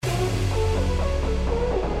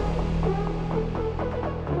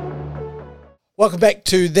Welcome back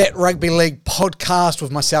to That Rugby League podcast with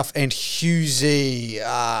myself and Hughesy.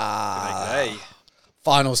 Hey.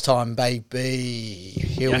 Finals time, baby.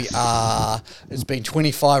 Here we are. It's been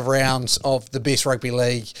 25 rounds of the best rugby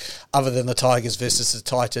league other than the Tigers versus the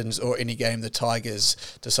Titans or any game the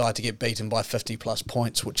Tigers decide to get beaten by 50 plus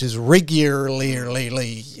points, which is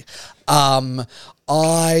regularly.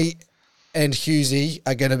 I and Hughesy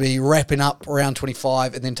are going to be wrapping up round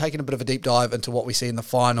 25 and then taking a bit of a deep dive into what we see in the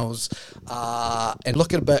finals and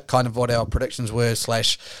look at a bit kind of what our predictions were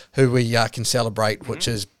 / who we can celebrate, which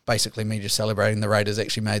is basically me just celebrating the Raiders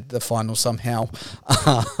actually made the final somehow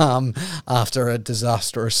after a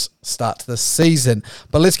disastrous start to the season.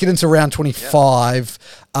 But let's get into round 25.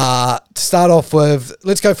 To start off with,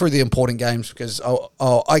 let's go through the important games because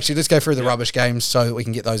actually let's go through the rubbish games so that we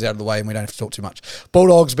can get those out of the way and we don't have to talk too much.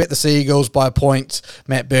 Bulldogs bet the Sea Eagles by a point.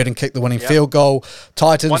 Matt Burton kicked the winning field goal.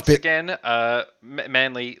 Titans once again,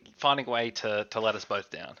 Manly finding a way to let us both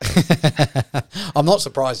down. I'm not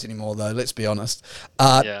surprised anymore though, let's be honest.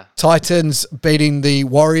 Titans beating the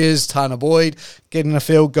Warriors, Tana Boyd getting a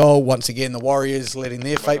field goal. Once again, the Warriors letting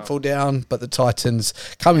their fate fall down, but the Titans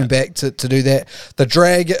coming back to do that. The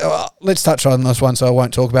Drag, let's touch on this one so I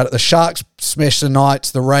won't talk about it. The Sharks smashed the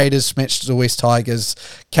Knights, the Raiders smashed the West Tigers,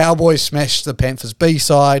 Cowboys smashed the Panthers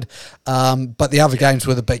B-side, but the other games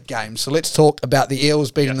were the big games. So let's talk about the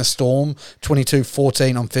Eels beating the Storm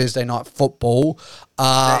 22-14 on Thursday Night Football.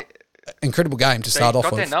 Incredible game to start off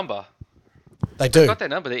with. They got their number. They do. They've got their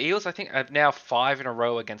number. The Eels, I think, have now 5 in a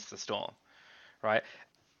row against the Storm, right?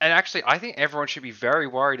 And actually, I think everyone should be very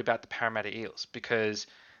worried about the Parramatta Eels because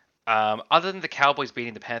other than the Cowboys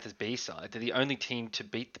beating the Panthers B-side, they're the only team to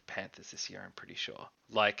beat the Panthers this year, I'm pretty sure.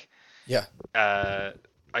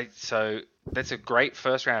 So that's a great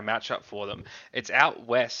first-round matchup for them. It's out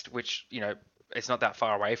west, which, it's not that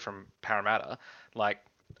far away from Parramatta.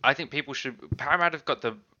 I think people should... Parramatta've got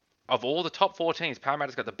of all the top 4 teams,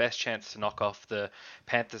 Parramatta's got the best chance to knock off the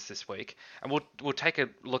Panthers this week. And we'll take a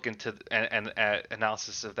look into an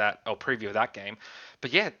analysis of that, or preview of that game.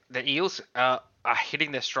 But yeah, the Eels are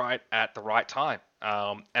hitting their stride at the right time.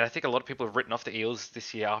 And I think a lot of people have written off the Eels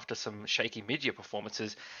this year after some shaky mid-year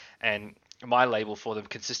performances. And my label for them,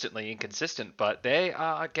 consistently inconsistent. But they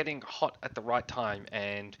are getting hot at the right time.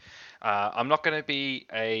 And I'm not going to be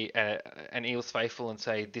an Eels faithful and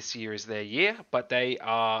say this year is their year, but they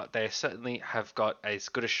certainly have got as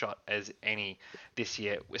good a shot as any this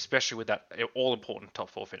year, especially with that all-important top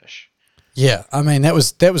 4 finish. Yeah, I mean that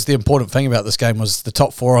was the important thing about this game was the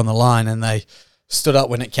top 4 on the line, and they stood up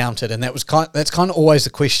when it counted, and that's kind of always the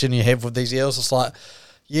question you have with these Eels. It's like,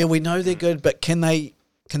 yeah, we know they're good, but can they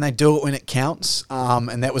do it when it counts?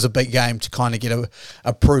 And that was a big game to kind of get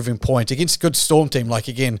a proving point against a good Storm team.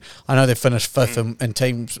 Again, I know they finished 5th in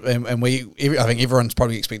teams, and I think everyone's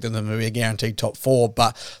probably expecting them to be a guaranteed top 4,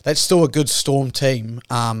 but that's still a good Storm team.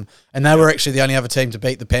 And they were actually the only other team to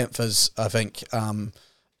beat the Panthers, I think,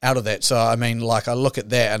 out of that. So, I mean, I look at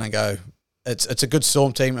that and I go, it's a good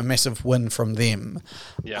Storm team, a massive win from them.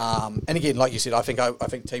 Yeah. And again, like you said, I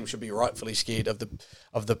think teams should be rightfully scared of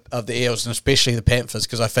the Eels, and especially the Panthers,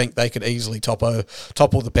 because I think they could easily topple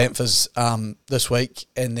the Panthers this week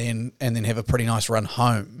and then have a pretty nice run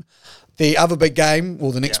home. The other big game,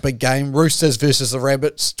 the next big game, Roosters versus the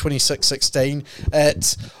Rabbits, 26-16.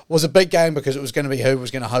 It was a big game because it was going to be who was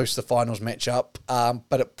going to host the finals matchup,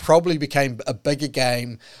 but it probably became a bigger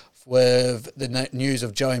game with the news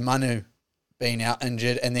of Joey Manu being out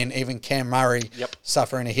injured, and then even Cam Murray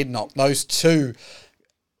suffering a head knock. Those two,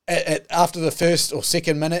 after the first or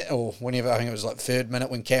second minute, or whenever, I think it was third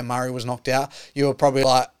minute when Cam Murray was knocked out, you were probably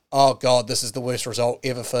like, oh God, this is the worst result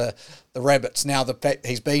ever for the Rabbits. Now, the fact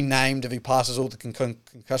he's been named, if he passes all the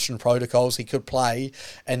concussion protocols, he could play,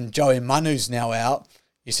 and Joey Manu's now out.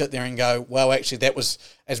 You sit there and go, well, actually, that was,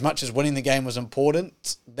 as much as winning the game was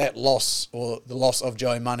important, that loss, or the loss of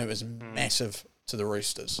Joey Manu, is massive to the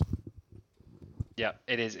Roosters. Yeah,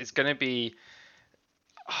 it is. It's going to be...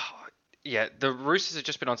 the Roosters have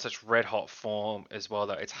just been on such red-hot form as well,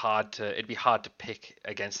 though. It'd be hard to pick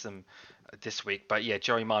against them this week. But yeah,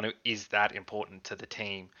 Joey Manu is that important to the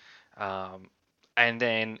team. And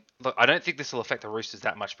then, look, I don't think this will affect the Roosters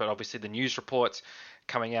that much, but obviously the news reports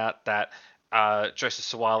coming out that Joseph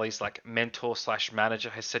Sawali's mentor/manager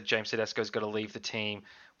has said James Tedesco's got to leave the team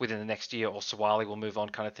within the next year, or Sawali will move on,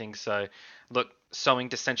 kind of thing. So, look, sowing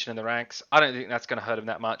dissension in the ranks. I don't think that's going to hurt him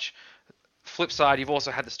that much. Flip side, you've also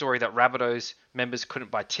had the story that Rabbitohs members couldn't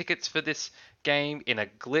buy tickets for this game in a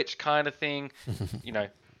glitch kind of thing.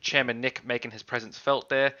 Chairman Nick making his presence felt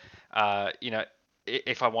there.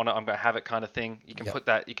 If I want it, I'm going to have it kind of thing. You can put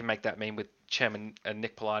that, you can make that meme with Chairman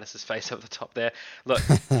Nick Politis' face over the top there. Look,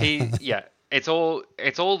 it's all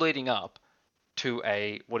leading up to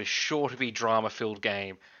what is sure to be drama-filled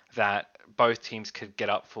game that both teams could get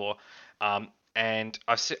up for. And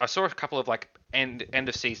I saw a couple of like end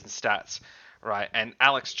of season stats, right? And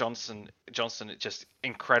Alex Johnson, just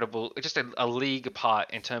incredible, just a league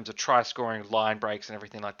apart in terms of try scoring, line breaks, and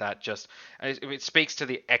everything like that. Just it speaks to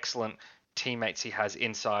the excellent teammates he has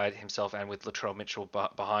inside himself and with Latrell Mitchell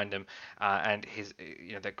behind him, and his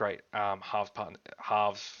that great halves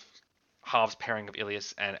pairing of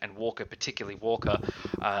Ilias and Walker, particularly Walker,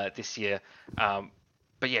 this year.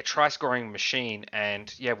 But yeah, try scoring machine,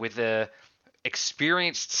 and yeah, with the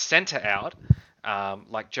experienced centre out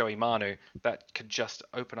like Joey Manu, that could just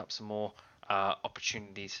open up some more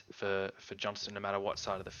opportunities for Johnston, no matter what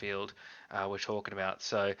side of the field we're talking about.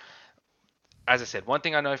 So, as I said, one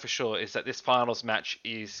thing I know for sure is that this finals match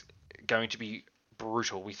is going to be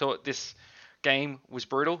brutal. We thought this game was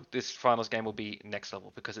brutal. This finals game will be next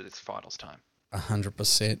level because it's finals time.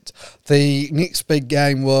 100%. The next big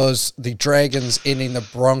game was the Dragons ending the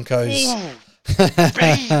Broncos. Ooh,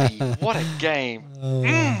 baby, what a game!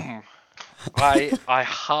 I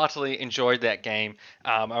heartily enjoyed that game.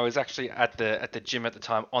 I was actually at the gym at the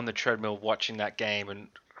time on the treadmill watching that game, and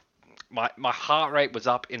my heart rate was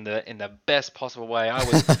up in the best possible way. I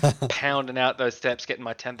was pounding out those steps, getting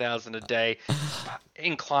my 10,000 a day,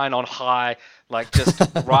 incline on high, like just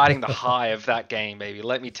riding the high of that game, baby.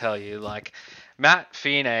 Let me tell you, like Matt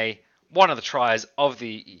Fiene, one of the tries of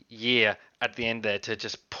the year at the end there to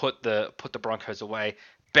just put the Broncos away.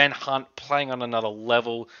 Ben Hunt playing on another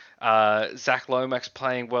level. Zach Lomax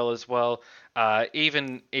playing well as well.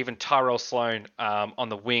 Even Tyrell Sloan on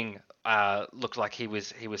the wing looked like he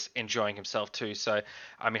was enjoying himself too. So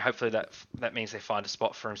I mean, hopefully that means they find a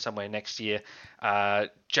spot for him somewhere next year.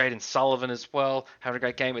 Jaden Sullivan as well, having a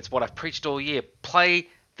great game. It's what I've preached all year. Play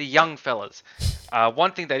the young fellas.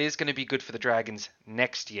 One thing that is going to be good for the Dragons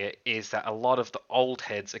next year is that a lot of the old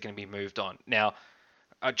heads are going to be moved on. Now,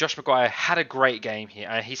 Josh Maguire had a great game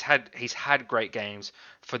here. He's had great games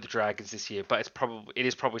for the Dragons this year, but it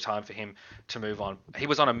is probably time for him to move on. He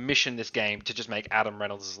was on a mission this game to just make Adam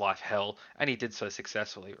Reynolds' life hell, and he did so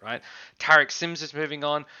successfully, right? Tarek Sims is moving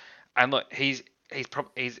on, and look, he's a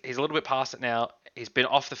little bit past it now. He's been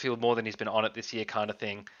off the field more than he's been on it this year, kind of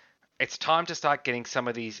thing. It's time to start getting some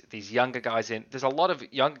of these younger guys in. There's a lot of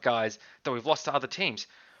younger guys that we've lost to other teams.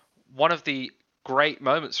 One of the great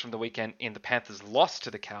moments from the weekend in the Panthers' loss to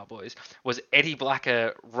the Cowboys was Eddie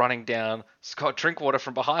Blacker running down Scott Drinkwater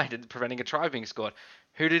from behind and preventing a try being scored.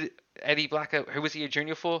 Who did Eddie Blacker, who was he a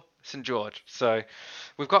junior for? St. George. So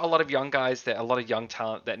we've got a lot of young guys there, a lot of young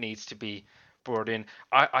talent that needs to be brought in.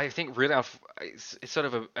 I think really it's sort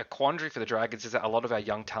of a quandary for the Dragons is that a lot of our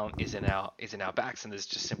young talent is in our backs, and there's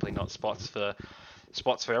just simply not spots for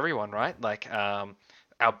everyone, right? Like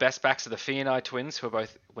our best backs are the Fianai twins, who are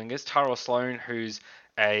both wingers. Tyrell Sloan, who's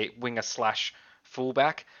a winger /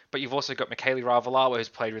 fullback. But you've also got Michaeli Ravalawa, who's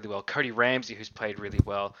played really well. Cody Ramsey, who's played really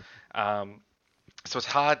well. So it's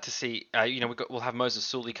hard to see. We'll have Moses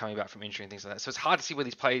Sully coming back from injury and things like that. So it's hard to see where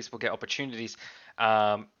these players will get opportunities,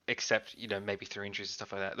 except maybe through injuries and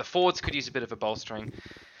stuff like that. The forwards could use a bit of a bolstering.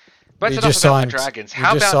 But that's enough about the Dragons.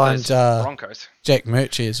 How about those Broncos? Jack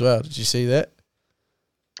Murchie as well. Did you see that?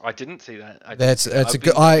 I didn't see that. That's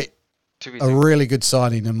a really good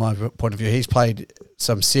signing in my point of view. He's played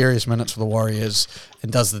some serious minutes for the Warriors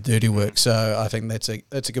and does the dirty work. So I think that's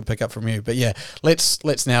a good pickup from you. But yeah,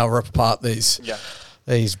 let's now rip apart these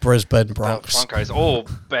Brisbane Broncos. Oh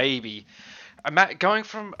baby, Matt, going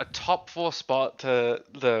from a top 4 spot to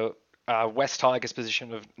the West Tigers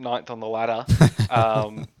position of 9th on the ladder,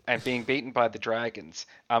 and being beaten by the Dragons.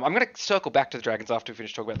 I'm going to circle back to the Dragons after we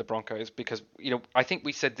finish talking about the Broncos because I think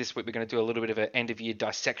we said this week we're going to do a little bit of an end of year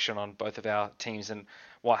dissection on both of our teams and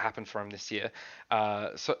what happened for them this year.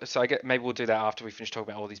 So I get maybe we'll do that after we finish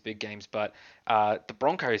talking about all these big games. But the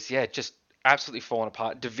Broncos, just absolutely fallen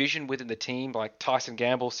apart. Division within the team, like Tyson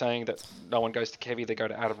Gamble saying that no one goes to Kevy, they go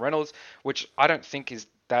to Adam Reynolds, which I don't think is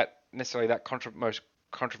that necessarily that most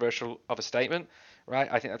controversial of a statement, right?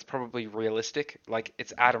 I think that's probably realistic. Like,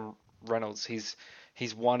 it's Adam Reynolds. He's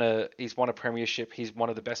won a premiership. He's one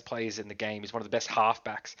of the best players in the game. He's one of the best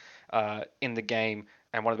halfbacks in the game,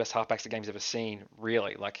 and one of the best halfbacks the game's ever seen.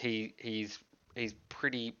 Really, like he's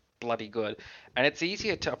pretty bloody good. And it's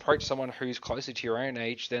easier to approach someone who's closer to your own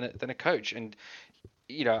age than a coach. And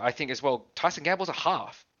I think as well, Tyson Gamble's a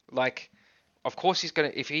half. Like, of course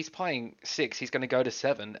if he's playing 6, he's going to go to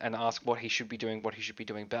 7 and ask what he should be doing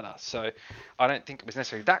better. So I don't think it was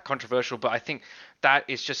necessarily that controversial, but I think that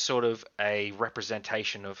is just sort of a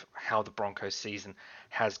representation of how the Broncos season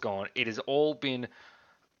has gone. It has all been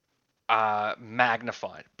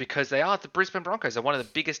magnified because they are the Brisbane Broncos. They're one of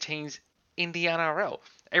the biggest teams in the NRL.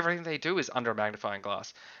 Everything they do is under a magnifying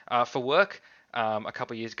glass. For work, a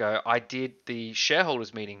couple of years ago, I did the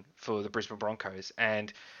shareholders meeting for the Brisbane Broncos,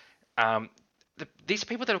 and these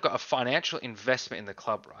people that have got a financial investment in the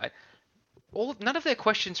club, right? None of their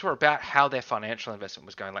questions were about how their financial investment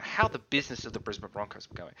was going, like how the business of the Brisbane Broncos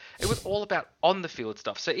were going. It was all about on the field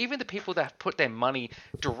stuff. So even the people that put their money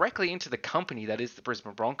directly into the company that is the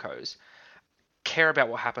Brisbane Broncos care about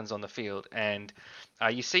what happens on the field, and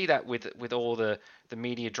you see that with all the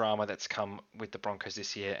media drama that's come with the Broncos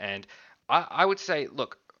this year. And I would say,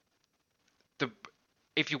 look,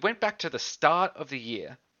 if you went back to the start of the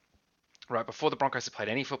year, right before the Broncos had played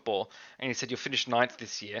any football, and you said you'll finish ninth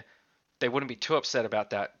this year, they wouldn't be too upset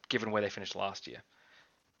about that given where they finished last year.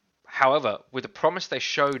 However, with the promise they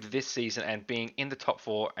showed this season and being in the top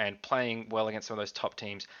four and playing well against some of those top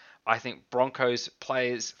teams, I think Broncos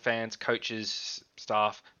players, fans, coaches,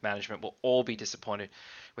 staff, management will all be disappointed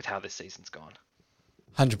with how this season's gone.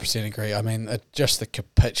 100% agree. I mean, just the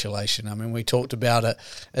capitulation. I mean, we talked about it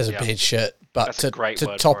as a bad shit, but that's a great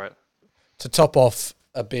word for it. To top off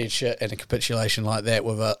a bad shit and a capitulation like that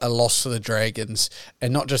with a loss to the Dragons,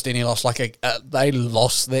 and not just any loss, like they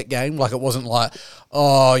lost that game. Like, it wasn't like,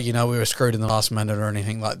 oh, we were screwed in the last minute or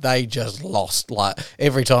anything. Like, they just lost. Like,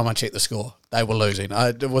 every time I checked the score, they were losing.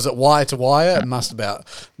 Was it wire to wire? It must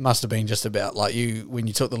have been just about, like, when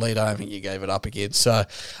you took the lead, I don't think you gave it up again. So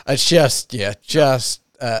it's just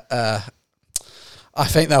I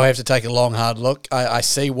think they'll have to take a long, hard look. I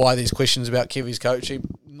see why there's questions about Kevy's coaching,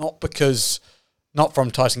 not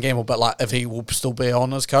from Tyson Gamble, but like if he will still be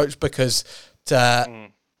on as coach, because to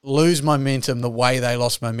lose momentum the way they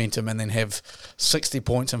lost momentum and then have 60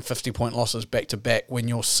 points and 50-point losses back to back when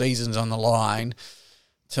your season's on the line,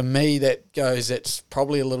 to me that's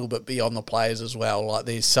probably a little bit beyond the players as well. Like,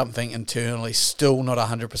 there's something internally still not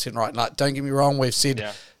 100% right. Like, don't get me wrong, we've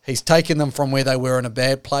said he's taken them from where they were in a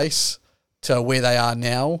bad place to where they are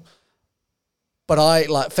now. But I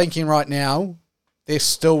like thinking right now, they're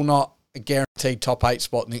still not a guaranteed top 8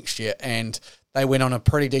 spot next year, and they went on a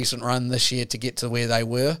pretty decent run this year to get to where they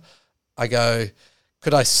were. I go,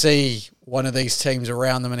 could I see one of these teams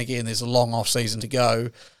around them, and again, there's a long off season to go,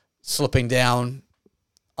 slipping down?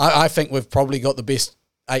 I think we've probably got the best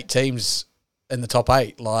 8 teams in the top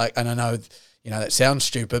 8. Like, and I know, that sounds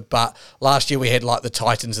stupid, but last year we had like the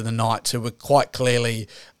Titans and the Knights, who were quite clearly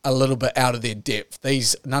a little bit out of their depth.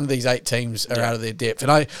 None of these 8 teams are out of their depth.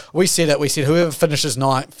 And we said whoever finishes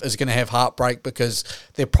ninth is going to have heartbreak because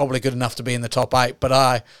they're probably good enough to be in the top 8. But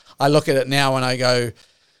I look at it now and I go,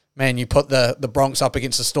 man, you put the Bronx up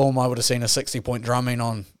against the Storm, I would have seen a 60-point drumming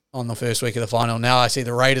on the first week of the final. Now I see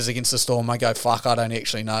the Raiders against the Storm, I go, fuck, I don't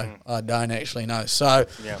actually know. I don't actually know. So,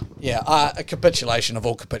 a capitulation of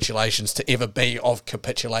all capitulations to ever be of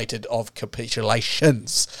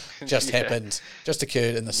capitulations just happened, just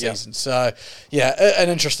occurred in the season. So, an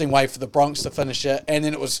interesting way for the Bronx to finish it. And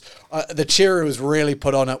then it was, the cherry was really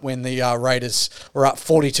put on it when the Raiders were up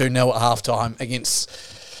 42-0 at halftime against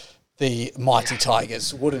the mighty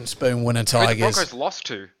Tigers, wooden spoon winner Tigers. The Broncos lost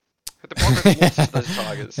to. The Broncos lost to those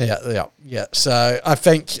Tigers. Yeah. So I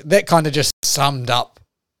think that kind of just summed up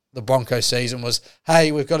the Broncos season was,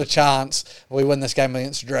 hey, we've got a chance. We win this game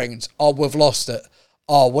against the Dragons. Oh, we've lost it.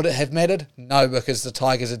 Oh, would it have mattered? No, because the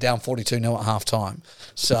Tigers are down 42-0 at halftime.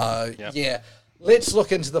 So, let's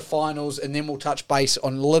look into the finals, and then we'll touch base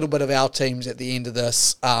on a little bit of our teams at the end of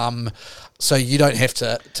this. So you don't have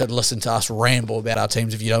to listen to us ramble about our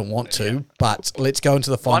teams if you don't want to, but let's go into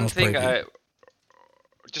the finals preview.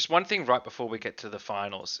 Just one thing right before we get to the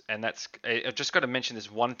finals, and that's, I've just got to mention this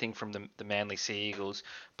one thing from the Manly Sea Eagles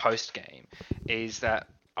post-game, is that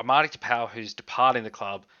Amari Tapau, who's departing the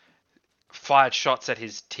club, fired shots at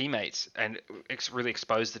his teammates and really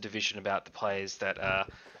exposed the division about the players that,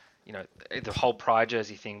 the whole Pride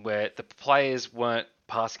jersey thing, where the players weren't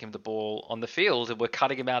passing him the ball on the field and were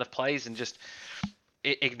cutting him out of plays and just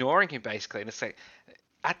ignoring him, basically. And it's like,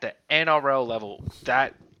 at the NRL level,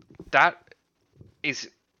 that is...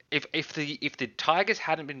 If the Tigers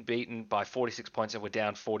hadn't been beaten by 46 points and were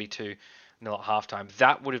down 42-0 at halftime,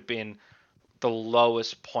 that would have been the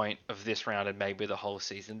lowest point of this round and maybe the whole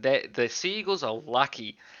season. The Sea Eagles are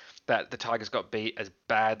lucky that the Tigers got beat as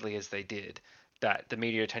badly as they did, that the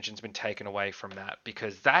media attention's been taken away from that,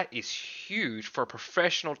 because that is huge for a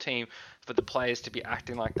professional team, for the players to be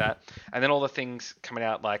acting like that. And then all the things coming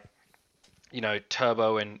out like,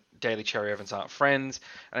 Turbo and Daly Cherry Evans aren't friends,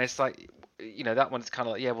 and it's like, that one's kind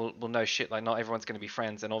of like, well, no shit, like, not everyone's going to be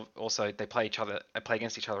friends, and also they play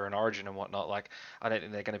against each other in Origin and whatnot. Like, I don't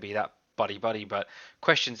think they're going to be that buddy, but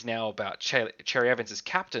questions now about Cherry Evans as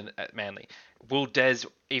captain at Manly. Will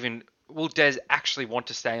Des actually want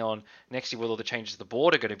to stay on next year with all the changes the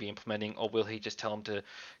board are going to be implementing, or will he just tell them to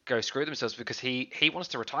go screw themselves because he wants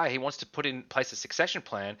to retire? He wants to put in place a succession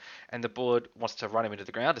plan, and the board wants to run him into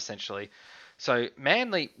the ground essentially. So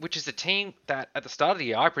Manly, which is a team that at the start of the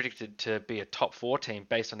year I predicted to be a top 4 team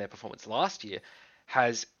based on their performance last year,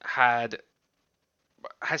 has had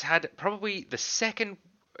probably the second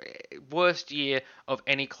worst year of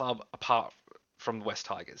any club apart from the West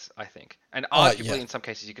Tigers, I think, and arguably in some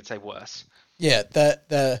cases you could say worse. Yeah,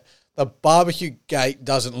 the barbecue gate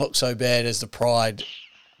doesn't look so bad as the Pride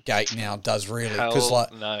gate now does, really.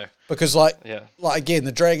 No. Because again,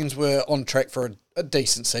 the Dragons were on track for a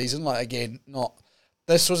decent season. Like again,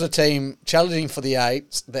 this was a team challenging for the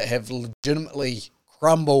 8s that have legitimately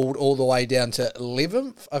crumbled all the way down to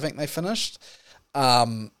 11th. I think they finished,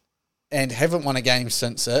 and haven't won a game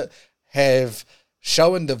since it. Have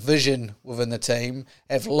shown division within the team,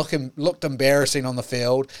 have looked embarrassing on the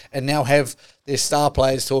field, and now have their star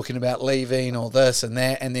players talking about leaving or this and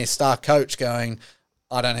that, and their star coach going,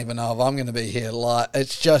 I don't even know if I'm going to be here. Like,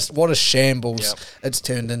 it's just what a shambles it's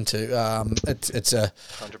turned into. It's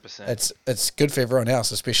 100%. It's good for everyone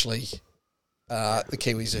else, especially the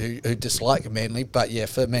Kiwis who dislike Manly. But yeah,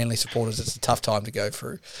 for Manly supporters, it's a tough time to go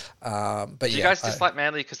through. But do you guys dislike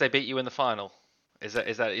Manly because they beat you in the final? Is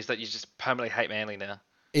that you just permanently hate Manly now?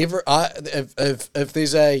 If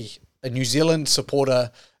there's a New Zealand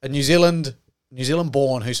supporter, a New Zealand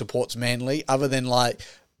born who supports Manly, other than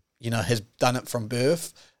has done it from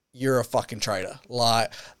birth, you're a fucking traitor.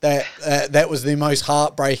 Like that was the most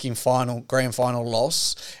heartbreaking grand final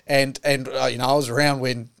loss. And I was around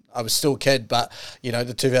when I was still a kid, but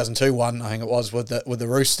the 2002 one, I think it was with the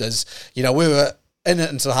Roosters. We were in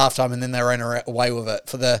it into the halftime, and then they ran away with it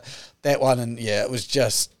for that one. And yeah, it was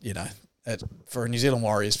just for a New Zealand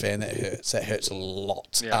Warriors fan, that hurts. That hurts a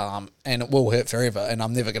lot, and it will hurt forever. And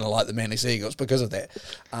I'm never going to like the Manly Sea Eagles because of that.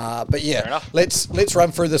 But yeah, let's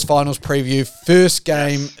run through this finals preview. First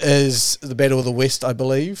game is the Battle of the West, I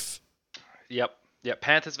believe. Yep.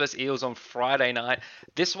 Panthers versus Eels on Friday night.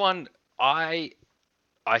 This one, I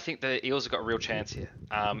think the Eels have got a real chance here.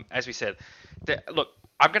 As we said, look.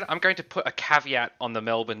 I'm going to put a caveat on the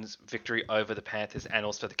Melbourne's victory over the Panthers and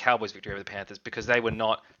also the Cowboys' victory over the Panthers, because they did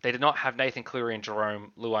not have Nathan Cleary and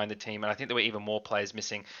Jerome Luai in the team, and I think there were even more players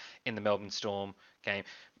missing in the Melbourne Storm game.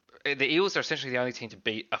 The Eels are essentially the only team to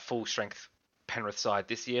beat a full-strength Penrith side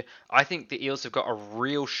this year. I think the Eels have got a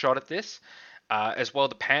real shot at this. As well,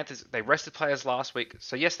 the Panthers, they rested players last week,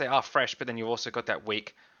 so yes, they are fresh, but then you've also got that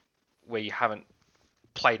week where you haven't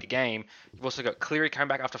played a game. You've also got Cleary coming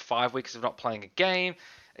back after 5 weeks of not playing a game,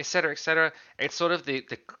 etc., etc. It's sort of the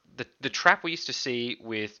trap we used to see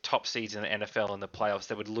with top seeds in the NFL in the playoffs.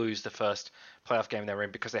 They would lose the first playoff game they were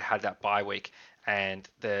in because they had that bye week and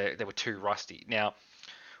they were too rusty. Now,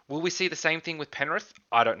 will we see the same thing with Penrith?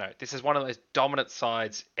 I don't know. This is one of those dominant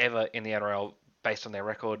sides ever in the NRL based on their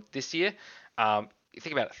record this year. You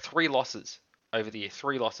think about it, 3 losses over the year.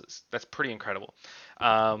 3 losses. That's pretty incredible.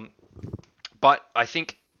 But I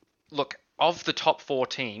think, look, of the top 4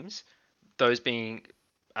 teams, those being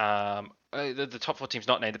the top 4 teams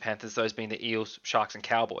not named the Panthers, those being the Eels, Sharks, and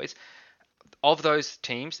Cowboys. Of those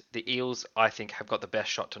teams, the Eels, I think, have got the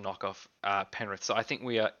best shot to knock off Penrith. So I think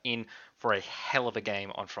we are in for a hell of a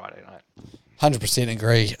game on Friday night. 100%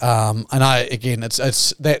 agree. And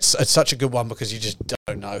it's such a good one because you just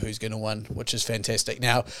don't know who's going to win, which is fantastic.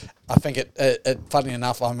 Now, I think funny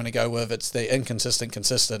enough, I'm going to go with it's the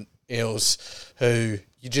consistent Eels who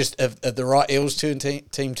you just if the right Eels team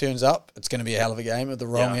turns up, it's going to be a hell of a game. If the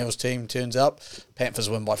wrong Eels team turns up, Panthers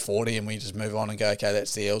win by 40, and we just move on and go, okay,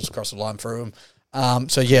 that's the Eels, cross the line through them.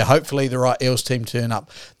 Hopefully the right Eels team turn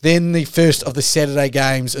up. Then the first of the Saturday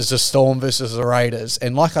games is the Storm versus the Raiders.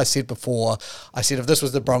 And like I said before, if this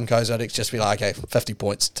was the Broncos, I'd just be like, okay, 50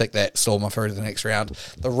 points, tick that, Storm through to the next round.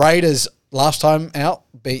 The Raiders, last time out,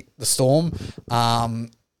 beat the Storm.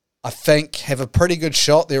 I think have a pretty good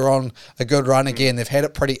shot. They're on a good run. Again, they've had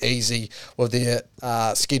it pretty easy with their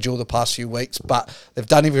schedule the past few weeks, but they've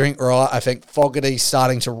done everything right. I think Fogarty's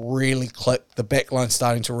starting to really click. The backline's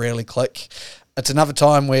starting to really click. It's another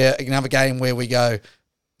game where we go,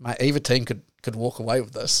 mate, either team could walk away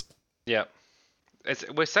with this. Yeah.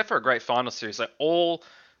 We're set for a great final series. Like all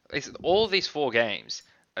of these 4 games,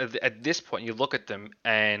 at this point, you look at them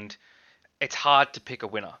and it's hard to pick a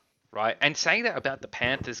winner, right? And saying that about the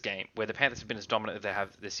Panthers game, where the Panthers have been as dominant as they have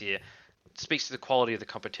this year, speaks to the quality of the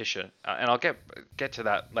competition. And I'll get to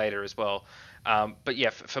that later as well. But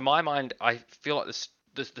yeah, for my mind, I feel like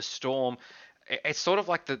the Storm, it's sort of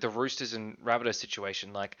like the Roosters and Rabbitohs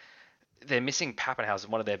situation. Like, they're missing Pappenhausen,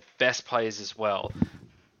 one of their best players as well.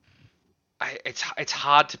 It's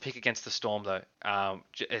hard to pick against the Storm though,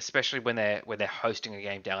 especially when they're hosting a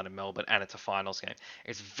game down in Melbourne and it's a finals game.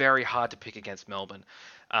 It's very hard to pick against Melbourne.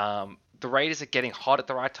 The Raiders are getting hot at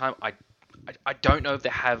the right time. I don't know if they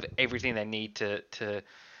have everything they need to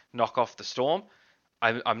knock off the Storm.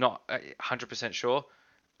 I'm not 100% sure.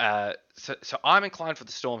 So I'm inclined for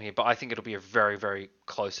the Storm here, but I think it'll be a very, very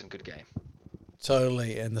close and good game.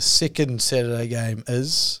 Totally. And the second Saturday game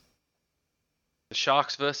is the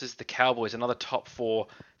Sharks versus the Cowboys, another top 4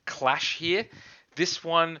 clash here. This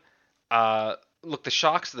one, look, the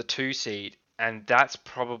Sharks are the 2 seed, and that's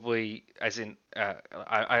probably, as in,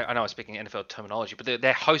 I know I'm speaking NFL terminology, but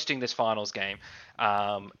they're hosting this finals game.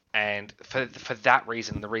 And for that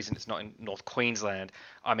reason, and the reason it's not in North Queensland,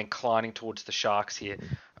 I'm inclining towards the Sharks here.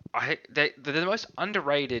 They're the most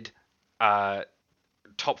underrated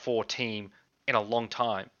top 4 team in a long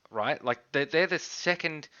time, right? Like, they're the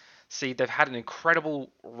second seed. They've had an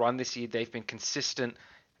incredible run this year. They've been consistent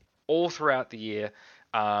all throughout the year.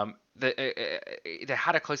 They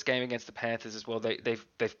had a close game against the Panthers as well.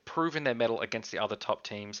 They've proven their mettle against the other top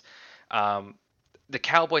teams. The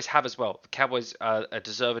Cowboys have as well. The Cowboys are a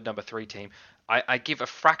deserved number 3 team. I give a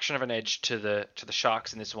fraction of an edge to the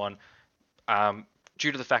Sharks in this one,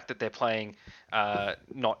 due to the fact that they're playing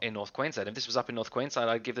not in North Queensland. If this was up in North Queensland,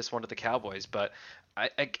 I'd give this one to the Cowboys. But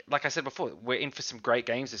like I said before, we're in for some great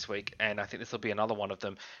games this week, and I think this will be another one of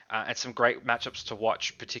them, and some great matchups to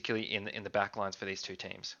watch, particularly in the backlines for these 2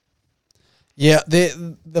 teams. Yeah,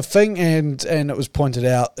 the thing, and it was pointed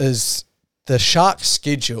out, is the Sharks'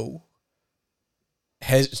 schedule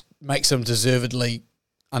makes them deservedly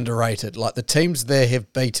underrated. Like, the teams they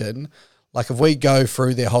have beaten, like if we go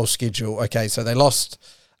through their whole schedule, okay, so they lost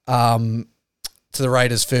to the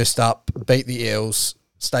Raiders first up, beat the Eels,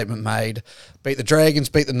 statement made, beat the Dragons,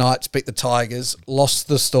 beat the Knights, beat the Tigers, lost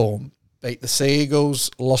to the Storm, beat the Sea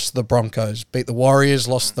Eagles, lost to the Broncos, beat the Warriors,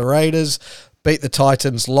 lost to the Raiders, beat the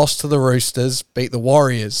Titans, lost to the Roosters, beat the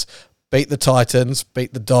Warriors, beat the Titans,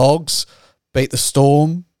 beat the Dogs, beat the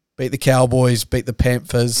Storm, beat the Cowboys, beat the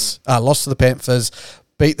Panthers, lost to the Panthers,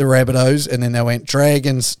 beat the Rabbitohs, and then they went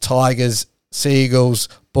Dragons, Tigers, Sea Eagles,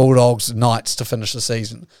 Bulldogs, Knights to finish the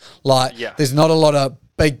season. Like, There's not a lot of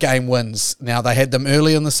big game wins. Now, they had them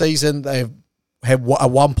early in the season. They've had a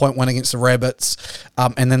 1-point win against the Rabbits,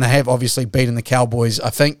 and then they have obviously beaten the Cowboys.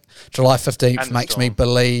 I think July 15th makes me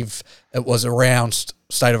believe it was around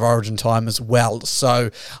State of Origin time as well.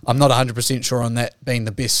 So I'm not 100% sure on that being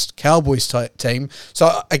the best Cowboys team.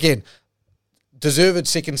 So again, deserved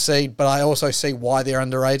second seed, but I also see why they're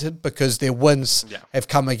underrated, because their wins have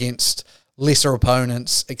come against lesser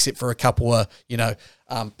opponents, except for a couple of,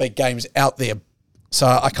 big games out there. So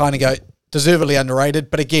I kind of go deservedly underrated.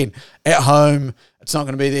 But again, at home, it's not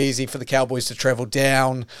going to be easy for the Cowboys to travel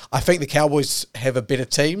down. I think the Cowboys have a better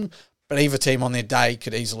team, but either team on their day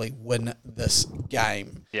could easily win this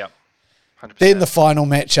game. Yeah. 100%. Then the final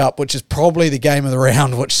matchup, which is probably the game of the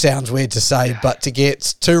round, which sounds weird to say, but to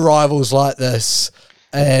get 2 rivals like this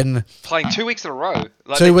and playing 2 weeks in a row,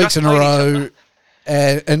 like 2 weeks in a row,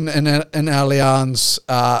 in Allianz,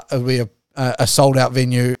 it'll be a sold out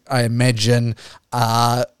venue, I imagine,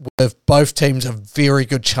 with both teams a very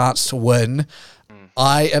good chance to win.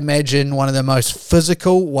 I imagine one of the most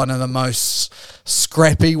physical, one of the most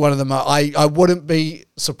scrappy, one of the most... I wouldn't be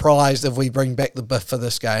surprised if we bring back the Biff for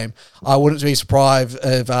this game. I wouldn't be surprised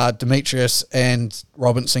if Demetrius and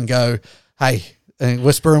Robinson go, hey, and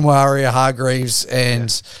whisper in Waria Hargreaves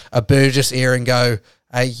and a Burgess ear and go,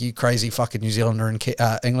 hey, you crazy fucking New Zealander and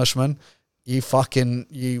Englishman. If someone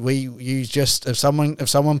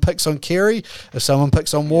picks on Carey, if someone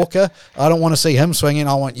picks on Walker, I don't want to see him swinging.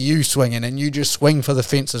 I want you swinging, and you just swing for the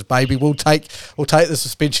fences, baby. We'll take the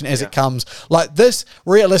suspension as it comes. Like this,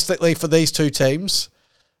 realistically, for these 2 teams,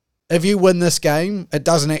 if you win this game, it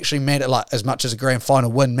doesn't actually matter like as much as a grand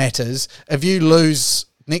final win matters. If you lose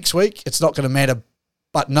next week, it's not going to matter.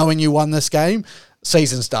 But knowing you won this game,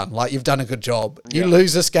 season's done. Like, you've done a good job. You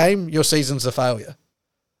lose this game, your season's a failure.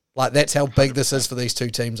 Like, that's how big this is for these 2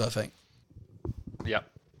 teams, I think. Yeah,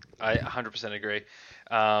 I 100% agree.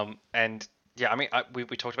 And yeah, I mean,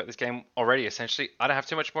 we talked about this game already. Essentially, I don't have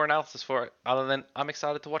too much more analysis for it, other than I'm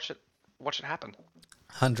excited to watch it happen.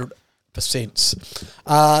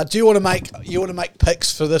 100%. Do you want to make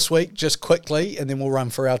picks for this week just quickly, and then we'll run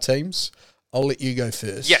through our teams? I'll let you go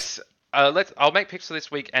first. Yes, I'll make picks for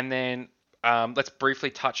this week, and then let's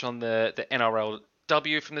briefly touch on the NRL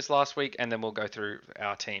W from this last week, and then we'll go through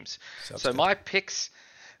our teams. Sounds good. My picks,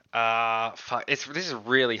 this is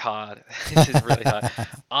really hard. This is really hard.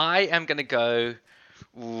 I am going to go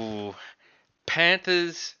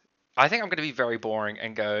Panthers I think I'm going to be very boring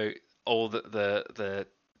and go all the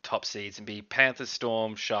top seeds and be Panthers,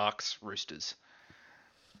 Storm, Sharks, Roosters.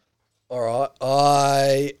 All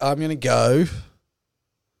right, I'm going to go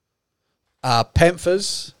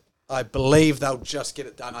Panthers. I believe they'll just get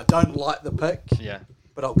it done. I don't like the pick, Yeah.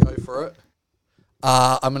 but I'll go for it.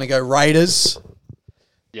 I'm going to go Raiders.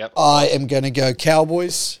 Yep. I am going to go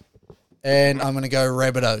Cowboys, and I'm going to go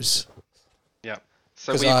Rabbitohs. Yep.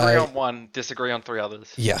 So we agree on one, disagree on three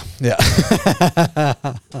others. Yeah.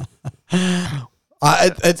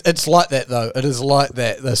 It's like that though. It is like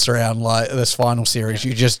that this round, like this final series.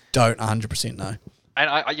 You just don't 100% know. And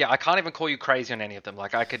I can't even call you crazy on any of them.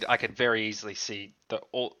 Like I could very easily see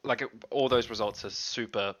all those results are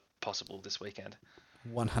super possible this weekend.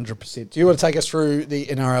 100%. Do you want to take us through the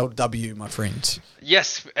NRLW, my friends?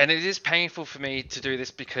 Yes, and it is painful for me to do this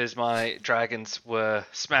because my Dragons were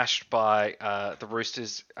smashed by the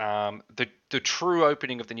Roosters. The true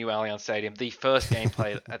opening of the new Allianz Stadium, the first game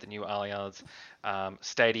played at the new Allianz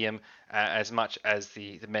Stadium. As much as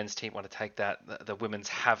the men's team want to take that, the women's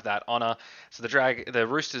have that honour. So the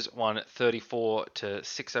Roosters won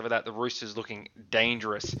 34-6 over that. The Roosters looking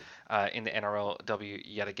dangerous in the NRLW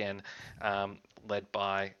yet again. Led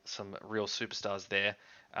by some real superstars there,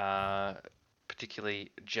 particularly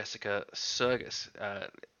Jessica Sergis,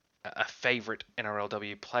 a favourite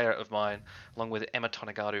NRLW player of mine, along with Emma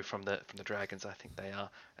Tonegadu from the Dragons. I think they are,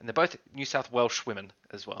 and they're both New South Welsh women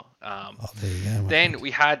as well. There you go. Then we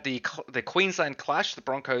had the Queensland clash, the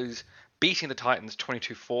Broncos beating the Titans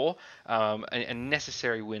 22-4, a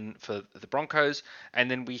necessary win for the Broncos.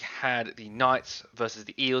 And then we had the Knights versus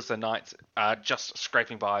the Eels. The Knights just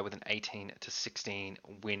scraping by with an 18-16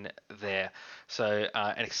 win there. So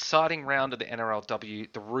an exciting round of the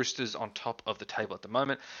NRLW. The Roosters on top of the table at the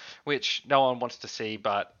moment, which no one wants to see,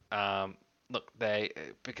 but look,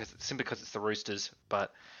 because it's the Roosters,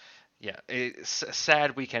 but. Yeah, it's a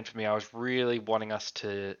sad weekend for me. I was really wanting us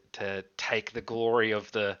to take the glory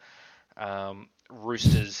of the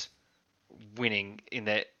Roosters winning in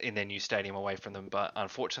their new stadium away from them, but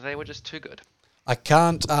unfortunately they were just too good. I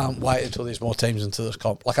can't wait until there's more teams into this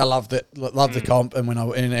comp. Like I love the comp, and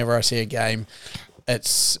whenever I see a game,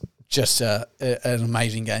 it's just an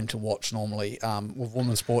amazing game to watch. Normally, with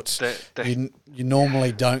women's sports, you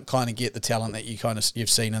normally don't kind of get the talent that you've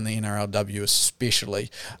seen in the NRLW, especially.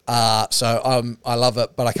 So I love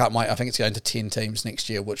it, but I can't wait. I think it's going to 10 teams next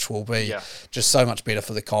year, which will be just so much better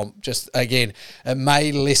for the comp. Just again, it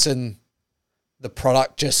may lessen the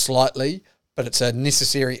product just slightly, but it's a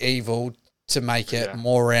necessary evil to make it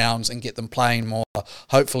more rounds and get them playing more,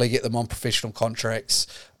 hopefully get them on professional contracts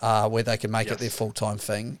where they can make it their full-time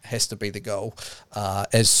thing, has to be the goal,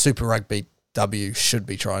 as Super Rugby W should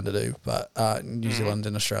be trying to do, but New Zealand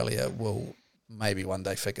and Australia will maybe one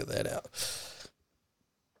day figure that out.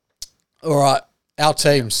 All right, our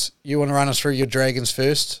teams. You want to run us through your Dragons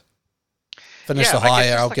first? Finish the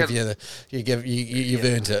higher, I'll give you you've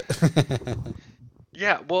earned it.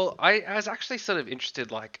 Yeah, well, I was actually sort of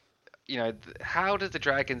interested, like, how did the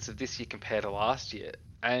Dragons of this year compare to last year?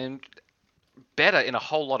 And better in a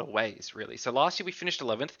whole lot of ways, really. So last year we finished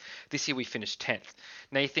 11th. This year we finished 10th.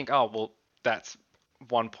 Now you think, oh, well, that's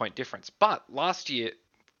 1 point difference. But last year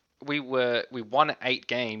we won 8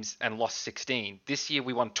 games and lost 16. This year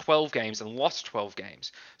we won 12 games and lost 12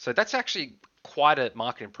 games. So that's actually quite a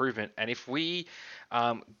market improvement. And if we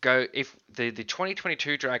if the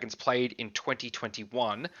 2022 Dragons played in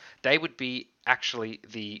 2021, they would be actually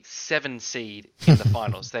the 7 seed in the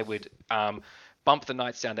finals. They would bump the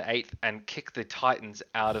Knights down to 8th and kick the Titans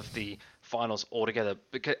out of the finals altogether.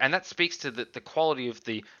 And that speaks to the quality of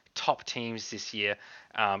the top teams this year,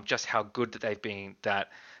 just how good that they've been. That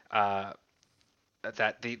the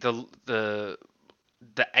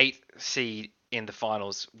 8th seed in the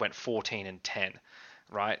finals went 14-10,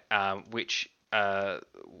 right? Which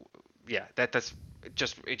that's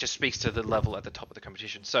just speaks to the level at the top of the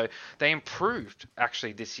competition. So they improved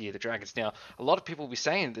actually this year, the Dragons. Now a lot of people will be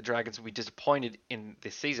saying the Dragons will be disappointed in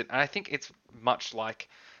this season, and I think it's much like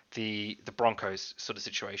the Broncos sort of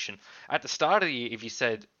situation. At the start of the year, if you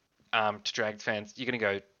said to Dragons fans, you're going to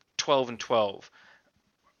go 12-12.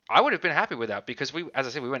 I would have been happy with that because as I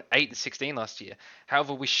said, we went 8-16 last year.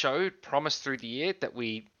 However, we showed promise through the year that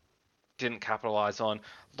we didn't capitalize on,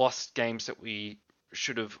 lost games that we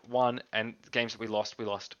should have won, and games that we lost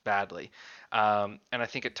badly. And I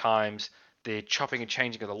think at times the chopping and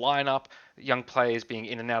changing of the lineup, young players being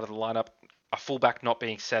in and out of the lineup, a fullback not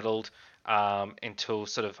being settled until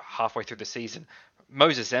sort of halfway through the season.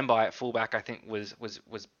 Moses Zembai at fullback, I think, was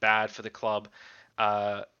bad for the club.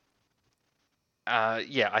 I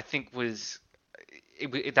think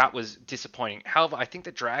that was disappointing. However, I think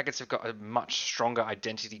the Dragons have got a much stronger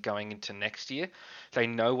identity going into next year. They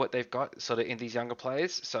know what they've got sort of in these younger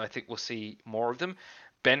players, so I think we'll see more of them.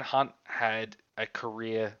 Ben Hunt had a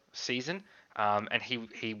career season, and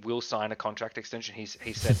he will sign a contract extension. He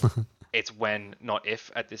said it's when, not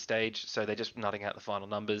if, at this stage. So they're just nutting out the final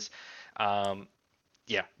numbers.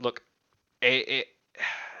 Yeah, look, it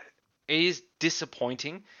is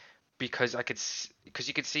disappointing because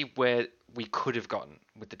you could see where we could have gotten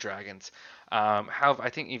with the Dragons. However, I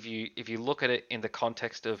think if you look at it in the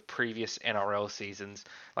context of previous NRL seasons,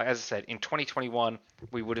 like as I said, in 2021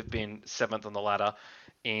 we would have been 7th on the ladder.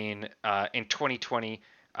 In 2020,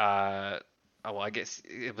 well, I guess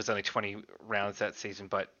it was only 20 rounds that season,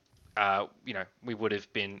 but we would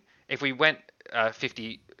have been, if we went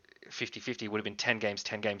 50-50, would have been 10 games.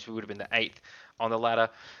 We would have been the 8th on the ladder.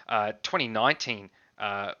 2019.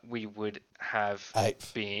 We would have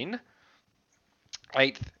been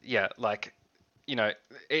 8th. Yeah,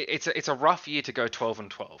 it's a rough year to go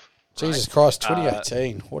 12-12. Jesus Christ,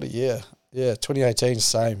 2018. What a year. Yeah, 2018,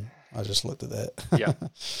 same. I just looked at that.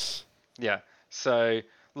 Yeah. So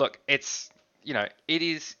look, it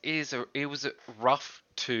was rough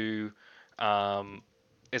to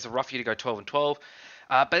it's a rough year to go 12-12.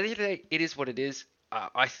 But at the end of the day, it is what it is.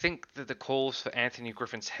 I think that the calls for Anthony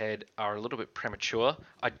Griffin's head are a little bit premature.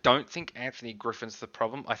 I don't think Anthony Griffin's the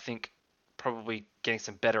problem. I think probably getting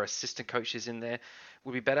some better assistant coaches in there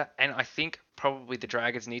would be better. And I think probably the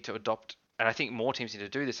Dragons need to adopt, and I think more teams need to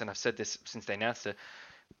do this, and I've said this since they announced it,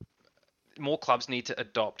 more clubs need to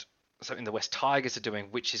adopt something the West Tigers are doing,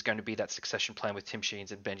 which is going to be that succession plan with Tim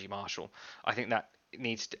Sheens and Benji Marshall. I think that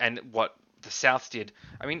needs to, and what the Souths did,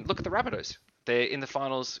 I mean, look at the Rabbitohs. They're in the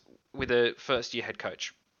finals with a first-year head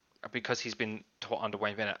coach because he's been taught under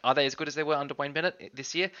Wayne Bennett. Are they as good as they were under Wayne Bennett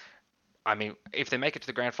this year? I mean, if they make it to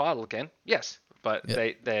the grand final again, yes. But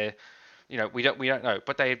they're we don't know.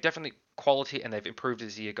 But they have definitely quality, and they've improved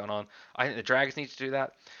as the year gone on. I think the Dragons need to do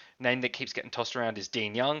that. Name that keeps getting tossed around is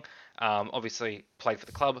Dean Young. Obviously played for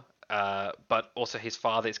the club, but also his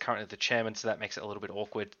father is currently the chairman, so that makes it a little bit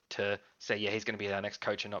awkward to say, yeah, he's going to be our next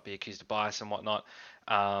coach and not be accused of bias and whatnot.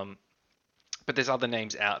 But there's other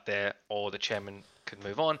names out there, or the chairman could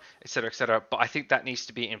move on, etc., etc. But I think that needs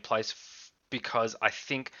to be in place because I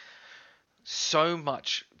think so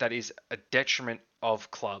much that is a detriment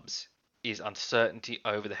of clubs is uncertainty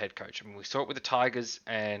over the head coach. I mean, we saw it with the Tigers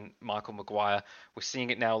and Michael Maguire. We're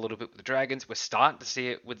seeing it now a little bit with the Dragons. We're starting to see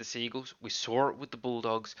it with the Seagulls. We saw it with the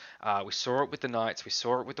Bulldogs. We saw it with the Knights. We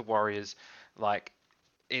saw it with the Warriors.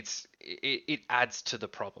 It adds to the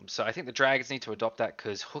problem. So I think the Dragons need to adopt that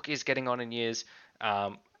because Hook is getting on in years.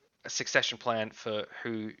 A succession plan for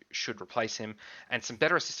who should replace him, and some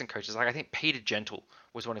better assistant coaches. Like I think Peter Gentle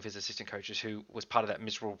was one of his assistant coaches who was part of that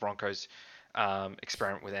miserable Broncos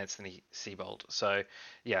experiment with Anthony Seibold. So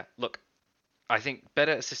yeah, look, I think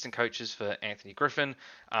better assistant coaches for Anthony Griffin,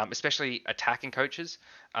 especially attacking coaches.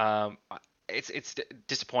 It's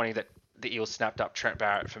disappointing that the Eels snapped up Trent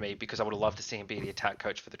Barrett for me because I would have loved to see him be the attack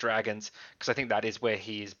coach for the Dragons because I think that is where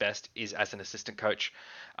he is best, is as an assistant coach.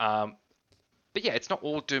 But yeah, it's not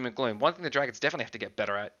all doom and gloom. One thing the Dragons definitely have to get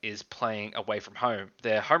better at is playing away from home.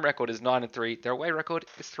 Their home record is 9-3. Their away record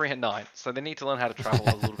is 3-9. So they need to learn how to travel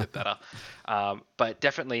a little bit better. But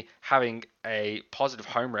definitely having a positive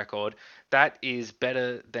home record, that is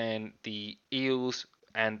better than the Eels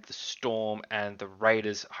and the Storm and the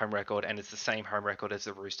Raiders home record, and it's the same home record as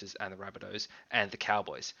the Roosters and the Rabbitohs and the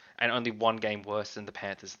Cowboys, and only one game worse than the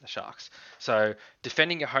Panthers and the Sharks. So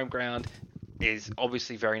defending your home ground is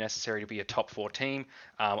obviously very necessary to be a top 4 team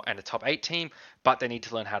and a top 8 team, but they need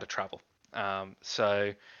to learn how to travel.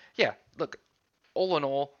 So yeah, look, all in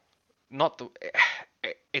all,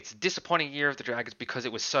 it's a disappointing year of the Dragons because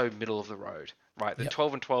it was so middle of the road, right? The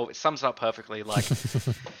 12-12, it sums it up perfectly. Like,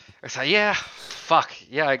 so yeah,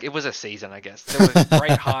 it was a season, I guess. There were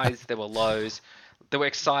great highs, there were lows, there were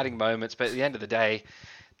exciting moments, but at the end of the day,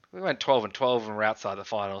 we went 12-12 and we're outside the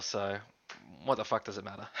finals, so what the fuck does it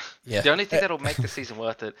matter? Yeah. The only thing that'll make the season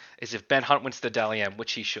worth it is if Ben Hunt wins the Dally M,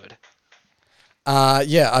 which he should.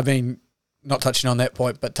 Yeah, I mean, not touching on that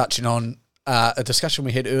point, but touching on a discussion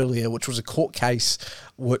we had earlier, which was a court case,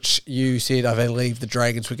 which you said, I believe, the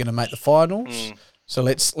Dragons were going to make the finals. So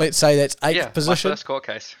let's say that's 8th position. My first court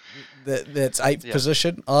case. That's 8th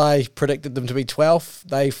position. I predicted them to be 12th.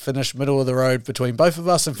 They finished middle of the road between both of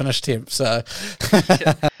us and finished 10th. So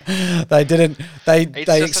they didn't.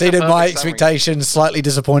 They exceeded my expectations, slightly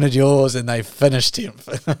disappointed yours, and they finished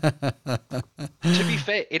 10th. To be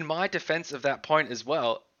fair, in my defense of that point as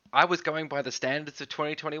well, I was going by the standards of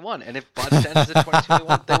 2021, and if by the standards of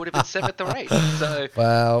 2021, they would have been 7th or 8th. So,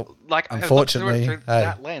 well, like, unfortunately, through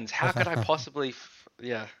that lens, how could I possibly?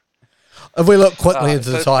 Yeah. If we look quickly into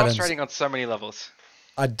so the it's Titans, frustrating on so many levels.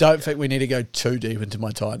 I don't think we need to go too deep into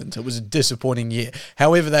my Titans. It was a disappointing year.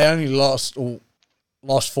 However, they only lost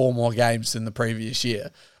 4 more games than the previous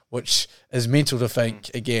year, which is mental to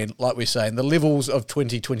think. Again, like we're saying, the levels of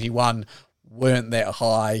 2021 weren't that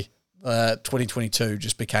high. 2022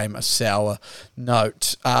 just became a sour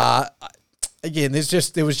note. Again,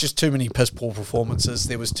 there was just too many piss poor performances.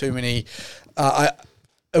 There was too many.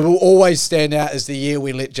 It will always stand out as the year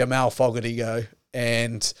we let Jamal Fogarty go,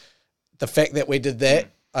 and the fact that we did that,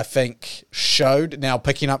 I think, showed. Now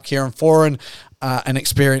picking up Kieran Foran, an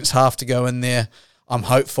experienced half to go in there. I'm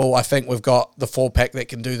hopeful. I think we've got the 4-pack that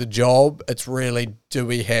can do the job. It's really, do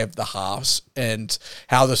we have the halves and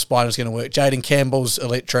how the spider's going to work. Jaden Campbell's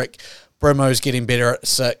electric. Brimo's getting better at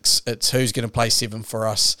 6. It's who's going to play 7 for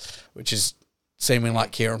us, which is seeming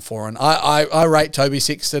like Kieran Foran. I rate Toby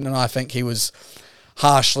Sexton, and I think he was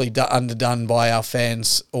harshly underdone by our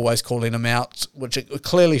fans, always calling him out, which it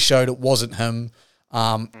clearly showed it wasn't him.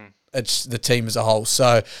 It's the team as a whole.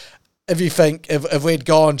 So if you think, if we'd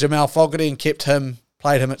gone Jamal Fogarty and kept him,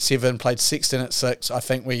 played him at 7, played Sexton at 6, I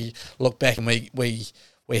think we look back and we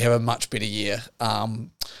have a much better year.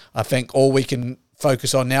 I think all we can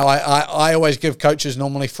focus on now, I always give coaches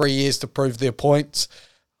normally 3 years to prove their points.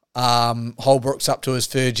 Holbrook's up to his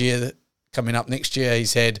 3rd year coming up next year.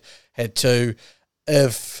 He's had 2.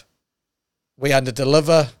 If we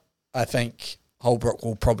underdeliver, I think Holbrook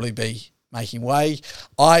will probably be making way.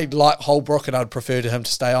 I like Holbrook, and I'd prefer to him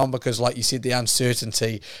to stay on because, like you said, the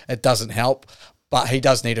uncertainty, it doesn't help. But he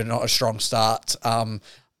does need a strong start. And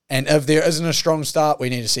if there isn't a strong start, we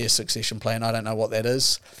need to see a succession plan. I don't know what that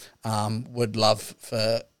is. Would love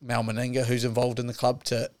for Mal Meninga, who's involved in the club,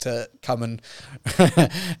 to come and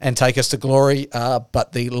and take us to glory.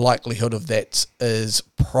 But the likelihood of that is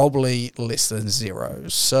probably less than 0.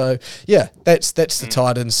 So yeah, that's the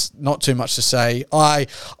Titans. Not too much to say. I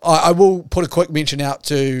will put a quick mention out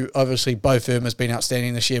to, obviously Bo Firm has been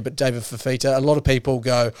outstanding this year, but David Fafita. A lot of people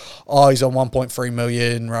go, oh, he's on 1.3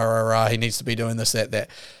 million. Rah rah rah. He needs to be doing this, that.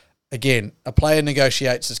 Again, a player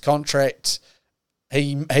negotiates his contract.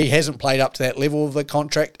 He hasn't played up to that level of the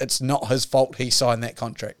contract. It's not his fault he signed that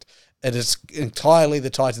contract. It is entirely the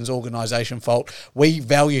Titans organisation fault. We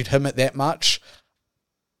valued him at that much.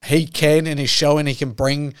 He can, and he's showing he can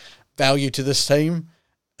bring value to this team.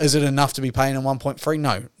 Is it enough to be paying him 1.3?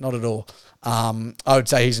 No, not at all. I would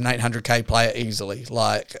say he's an 800k player easily.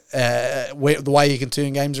 Like the way he can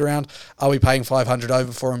turn games around. Are we paying 500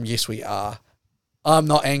 over for him? Yes, we are. I'm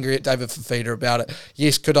not angry at David Fafita about it.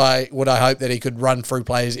 Yes, would I hope that he could run through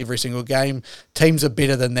players every single game? Teams are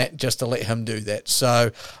better than that just to let him do that.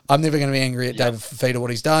 So I'm never going to be angry at David Fafita,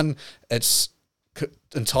 what he's done. It's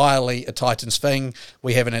entirely a Titans thing.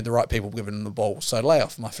 We haven't had the right people giving him the ball. So lay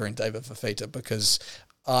off my friend David Fafita, because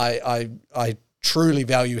I truly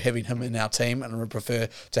value having him in our team, and I would prefer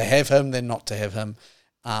to have him than not to have him.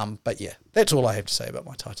 But yeah, that's all I have to say about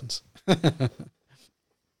my Titans.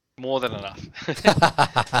 More than enough.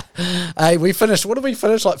 Hey, we finished. What did we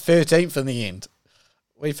finish? Like 13th in the end.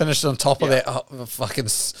 We finished on top of that fucking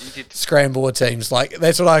scramble of teams. Like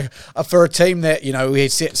that's what for a team that, you know, we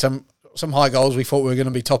had set some high goals. We thought we were going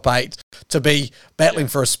to be top 8, to be battling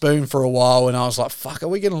for a spoon for a while, and I was like, "Fuck, are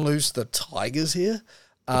we going to lose the Tigers here?"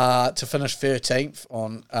 To finish 13th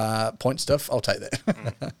on point stuff, I'll take that.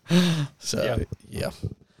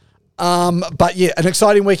 But yeah, an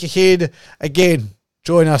exciting week ahead. Again,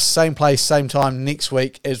 join us same place, same time next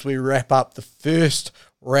week as we wrap up the first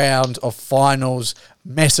round of finals.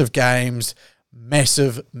 Massive games,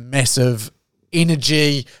 massive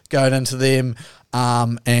energy going into them,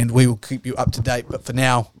 and we will keep you up to date. But for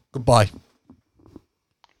now, goodbye.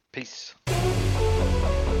 Peace.